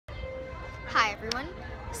Hi everyone.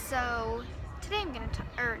 So today I'm going to,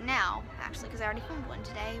 or now actually, because I already filmed one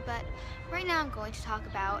today, but right now I'm going to talk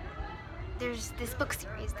about, there's this book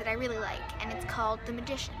series that I really like, and it's called The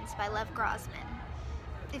Magicians by Lev Grossman.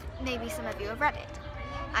 If maybe some of you have read it.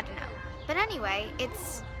 I don't know. But anyway,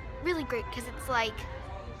 it's really great because it's like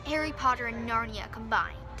Harry Potter and Narnia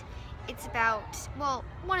combined. It's about, well,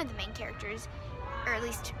 one of the main characters, or at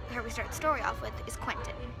least where we start the story off with, is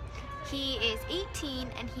Quentin. He is 18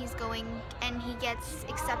 and he gets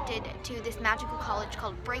accepted to this magical college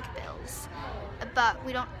called Breakbills. And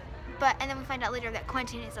then we find out later that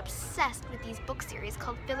Quentin is obsessed with these book series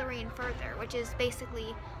called Fillory and Further, which is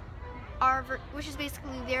basically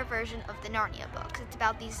their version of the Narnia books. It's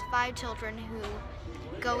about these 5 children who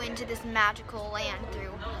go into this magical land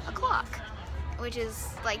through a clock, which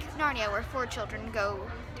is like Narnia, where 4 children go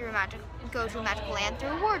to a magical land through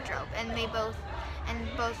a wardrobe, and both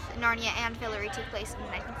Narnia and Fillory take place in the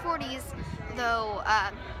 1940s, though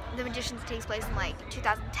The Magicians takes place in like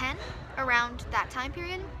 2010, around that time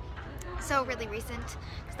period. So really recent,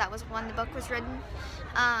 because that was when the book was written.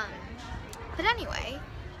 But anyway,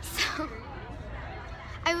 so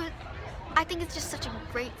I think it's just such a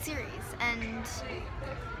great series, and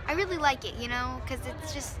I really like it, because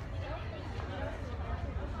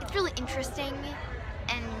it's really interesting,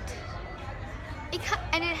 and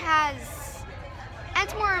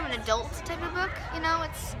it's more of an adult type of book,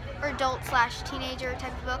 or adult/teenager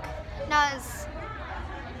type of book, not as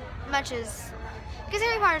much as, because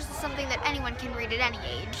Harry Potter is something that anyone can read at any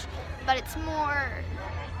age, but it's more,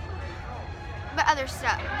 but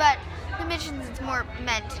The Magicians is more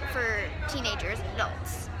meant for teenagers and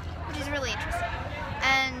adults, which is really interesting.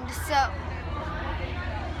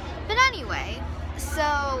 But anyway,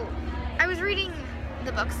 so I was reading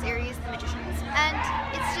the book series, The Magicians, and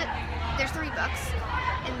there's 3 books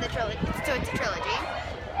in the trilogy, so it's a trilogy,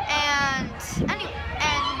 and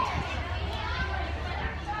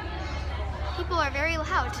people are very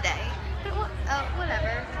loud today, but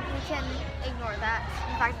whatever, we can ignore that,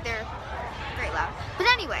 in fact they're very loud. But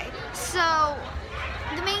anyway, so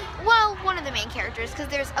one of the main characters, because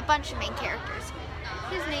there's a bunch of main characters,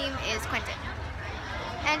 his name is Quentin,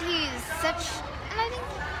 and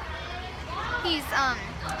I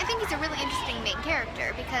think he's a really interesting main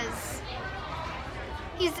character, because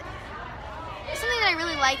he's something that I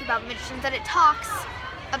really like about Magicians, that it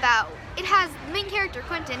has the main character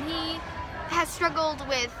Quentin. He has struggled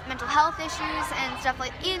with mental health issues and stuff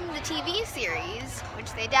like in the TV series,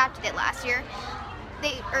 which they adapted it last year,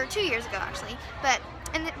 or 2 years ago actually.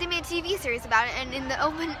 And they made a TV series about it, and in the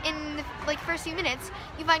first few minutes,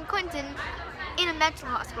 you find Quentin in a mental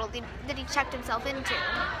hospital that he checked himself into.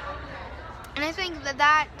 And I think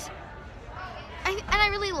I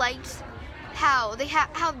really liked how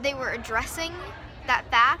they were addressing that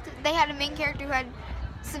fact. They had a main character who had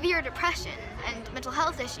severe depression and mental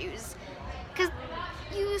health issues, because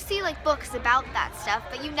you see like books about that stuff,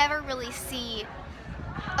 but you never really see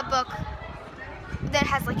a book that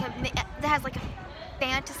has like a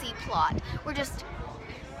fantasy plot, where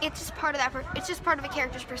it's just part of a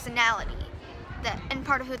character's personality, and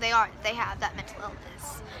part of who they are, that they have that mental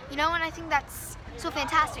illness, and I think that's so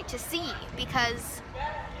fantastic to see, because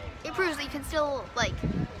it proves that you can still like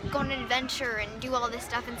go on an adventure and do all this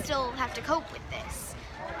stuff and still have to cope with this,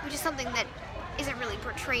 which is something that isn't really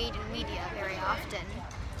portrayed in media very often,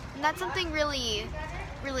 and that's something really,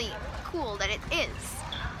 really cool that it is.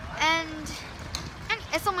 And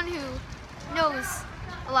as someone who knows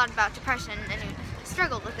a lot about depression and who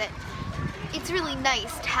struggled with it, it's really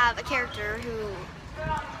nice to have a character who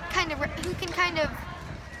can kind of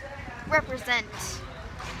represent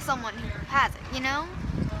someone who has it,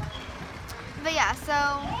 But yeah,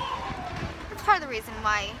 so that's part of the reason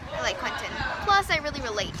why I like Quentin. Plus, I really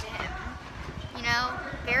relate to him,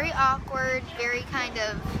 very awkward, very kind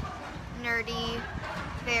of nerdy,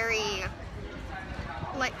 very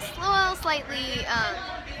slightly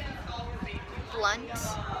blunt,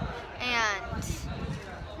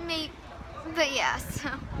 but yeah, so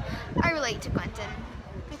I relate to Quentin.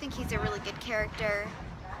 I think he's a really good character,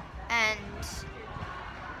 and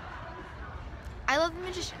I love The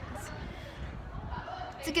Magicians.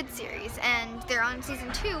 It's a good series, and they're on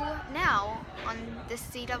season 2 now on the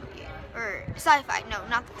CW, or Sci-Fi. No,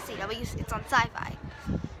 not the CW, it's on Sci-Fi.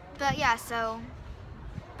 But yeah, so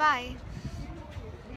bye.